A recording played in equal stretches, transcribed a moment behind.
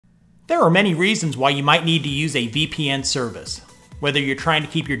There are many reasons why you might need to use a VPN service. Whether you're trying to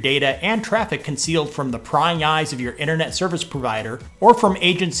keep your data and traffic concealed from the prying eyes of your internet service provider or from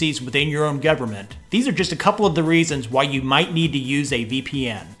agencies within your own government, these are just a couple of the reasons why you might need to use a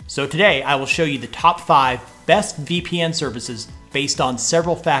VPN. So today I will show you the top 5 best VPN services based on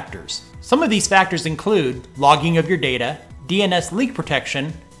several factors. Some of these factors include logging of your data, DNS leak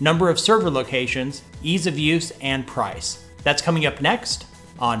protection, number of server locations, ease of use, and price. That's coming up next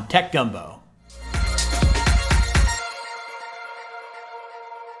on Tech Gumbo.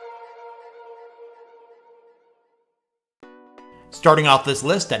 Starting off this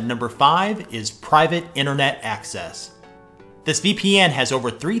list at number 5 is private internet access. This VPN has over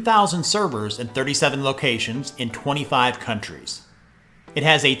 3,000 servers in 37 locations in 25 countries. It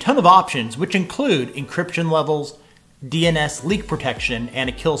has a ton of options which include encryption levels, DNS leak protection, and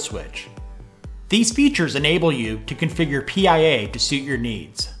a kill switch. These features enable you to configure PIA to suit your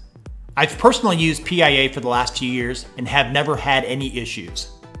needs. I've personally used PIA for the last 2 years and have never had any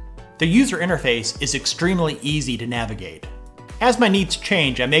issues. The user interface is extremely easy to navigate. As my needs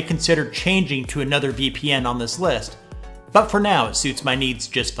change, I may consider changing to another VPN on this list, but for now it suits my needs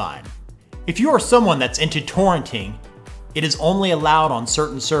just fine. If you are someone that's into torrenting, it is only allowed on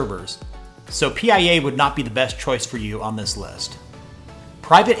certain servers, so PIA would not be the best choice for you on this list.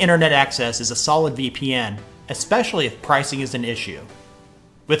 Private internet access is a solid VPN, especially if pricing is an issue.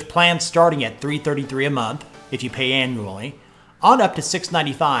 With plans starting at $333 a month if you pay annually, on up to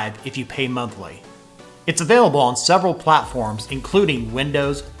 $695 if you pay monthly. It's available on several platforms including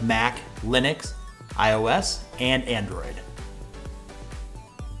Windows, Mac, Linux, iOS, and Android.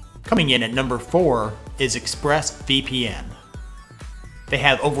 Coming in at number 4 is ExpressVPN. They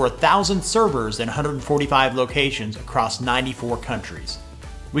have over 1,000 servers in 145 locations across 94 countries,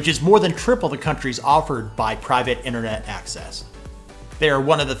 which is more than triple the countries offered by private internet access. They are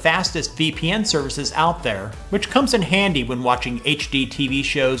one of the fastest VPN services out there, which comes in handy when watching HD TV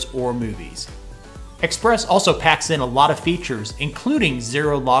shows or movies. Express also packs in a lot of features, including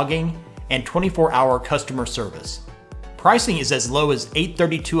zero logging and 24-hour customer service. Pricing is as low as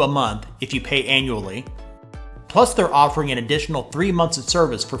 $832 a month if you pay annually, plus they're offering an additional 3 months of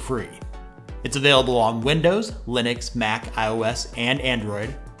service for free. It's available on Windows, Linux, Mac, iOS, and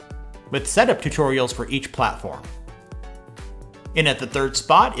Android, with setup tutorials for each platform. In at the 3rd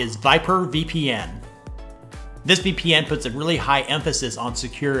spot is VyprVPN. This VPN puts a really high emphasis on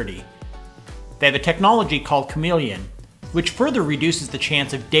security. They have a technology called Chameleon, which further reduces the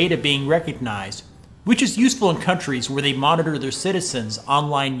chance of data being recognized, which is useful in countries where they monitor their citizens'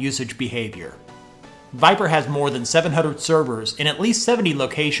 online usage behavior. Vypr has more than 700 servers in at least 70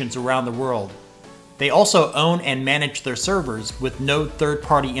 locations around the world. They also own and manage their servers with no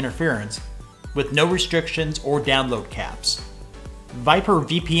third-party interference, with no restrictions or download caps.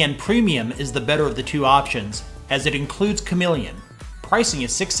 VyprVPN Premium is the better of the two options, as it includes Chameleon. Pricing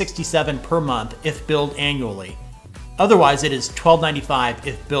is $667 per month if billed annually. Otherwise, it is $1295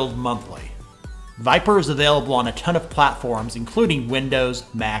 if billed monthly. Vypr is available on a ton of platforms including Windows,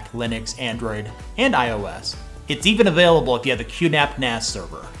 Mac, Linux, Android, and iOS. It's even available if you have a QNAP NAS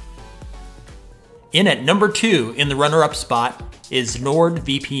server. In at number 2 in the runner-up spot is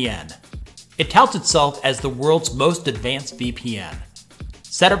NordVPN. It touts itself as the world's most advanced VPN.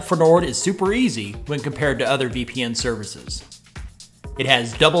 Setup for Nord is super easy when compared to other VPN services. It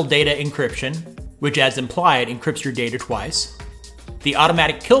has double data encryption, which as implied encrypts your data twice. The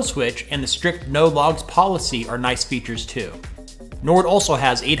automatic kill switch and the strict no logs policy are nice features too. Nord also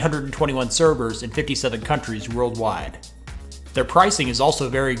has 821 servers in 57 countries worldwide. Their pricing is also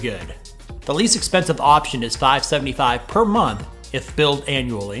very good. The least expensive option is $575 per month if billed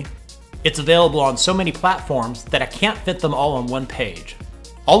annually. It's available on so many platforms that I can't fit them all on one page.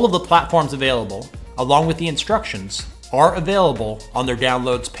 All of the platforms available, along with the instructions, are available on their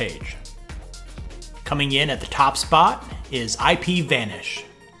downloads page. Coming in at the top spot is IPVanish.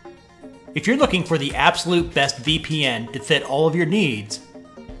 If you're looking for the absolute best VPN to fit all of your needs,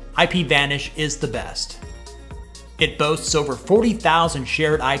 IPVanish is the best. It boasts over 40,000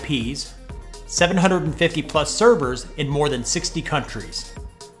 shared IPs, 750 plus servers in more than 60 countries.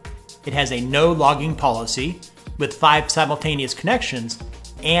 It has a no logging policy with 5 simultaneous connections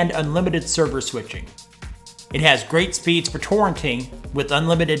and unlimited server switching. It has great speeds for torrenting with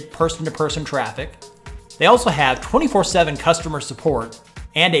unlimited person-to-person traffic. They also have 24/7 customer support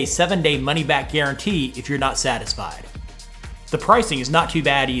and a 7-day money-back guarantee if you're not satisfied. The pricing is not too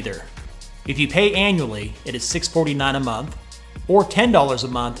bad either. If you pay annually, it is $649 a month, or $10 a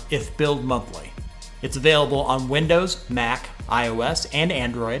month if billed monthly. It's available on Windows, Mac, iOS, and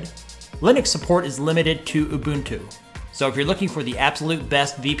Android. Linux support is limited to Ubuntu. So if you're looking for the absolute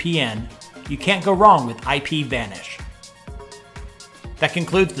best VPN, you can't go wrong with IPVanish. That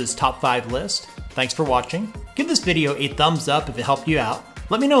concludes this top 5 list. Thanks for watching. Give this video a thumbs up if it helped you out.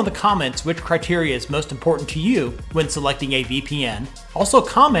 Let me know in the comments which criteria is most important to you when selecting a VPN. Also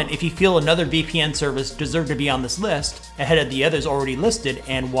comment if you feel another VPN service deserves to be on this list ahead of the others already listed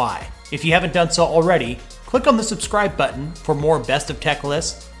and why. If you haven't done so already, click on the subscribe button for more best of tech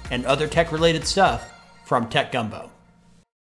lists and other tech related stuff from Tech Gumbo.